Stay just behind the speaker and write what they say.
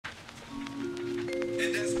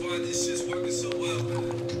this shit's working so well,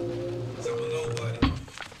 man. I'm a nobody.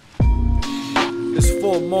 It's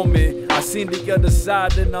for a moment, I seen the other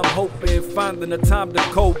side and I'm hoping, finding the time to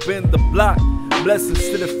cope in the block. Blessings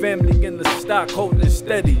to the family in the stock, holding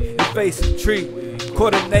steady and facing tree.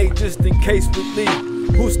 Coordinate just in case we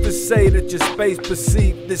leave. Who's to say that your space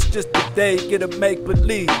perceived? This just a day, get a make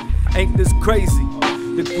believe. Ain't this crazy?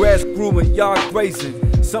 The grass grew and y'all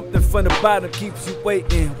grazing. Something from the bottom keeps you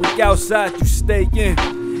waiting. We outside, you stay in.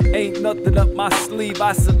 Ain't nothing up my sleeve.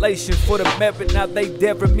 Isolation for the merit. Now they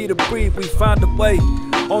daring me to breathe. We find a way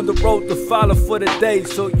on the road to follow for the day.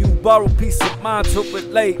 So you borrow peace of mind to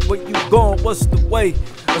relate. Where you going? What's the way?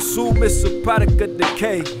 Assume it's a product of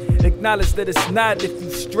decay. Acknowledge that it's not if you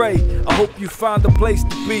stray. I hope you find a place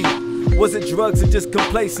to be. Was it drugs or just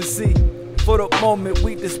complacency? For the moment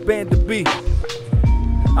we disband to be.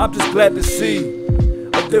 I'm just glad to see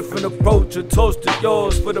a different approach, a toast to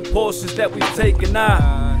yours for the portions that we've taken.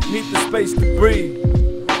 I need the space to breathe,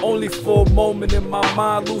 only for a moment in my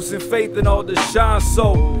mind, losing faith in all the shine.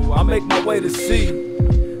 So I make my way to see.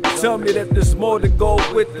 Tell me that there's more to go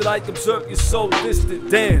with it. I observe you so distant.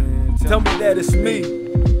 Damn, tell me that it's me.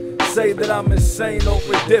 Say that I'm insane or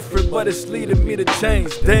indifferent, but it's leading me to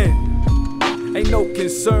change. Damn. Ain't no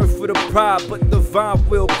concern for the pride, but divine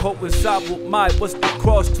will coincide with mine. What's the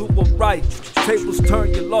cross to a right? Tables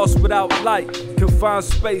turn, you're lost without light. Confined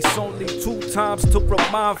space, only 2 times to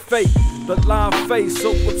remind fate. The line face,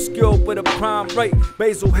 so obscure with a prime rate.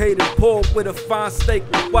 Basil hated, poor with a fine steak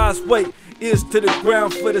with wise weight. Ears to the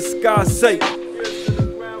ground for the sky's sake. Ears to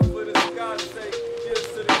the ground for the sky's sake. Ears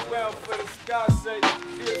to the ground for the sky's sake.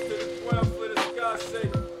 Ears to the ground for the sky's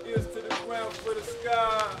sake. Ears to the ground for the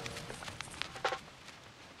sky.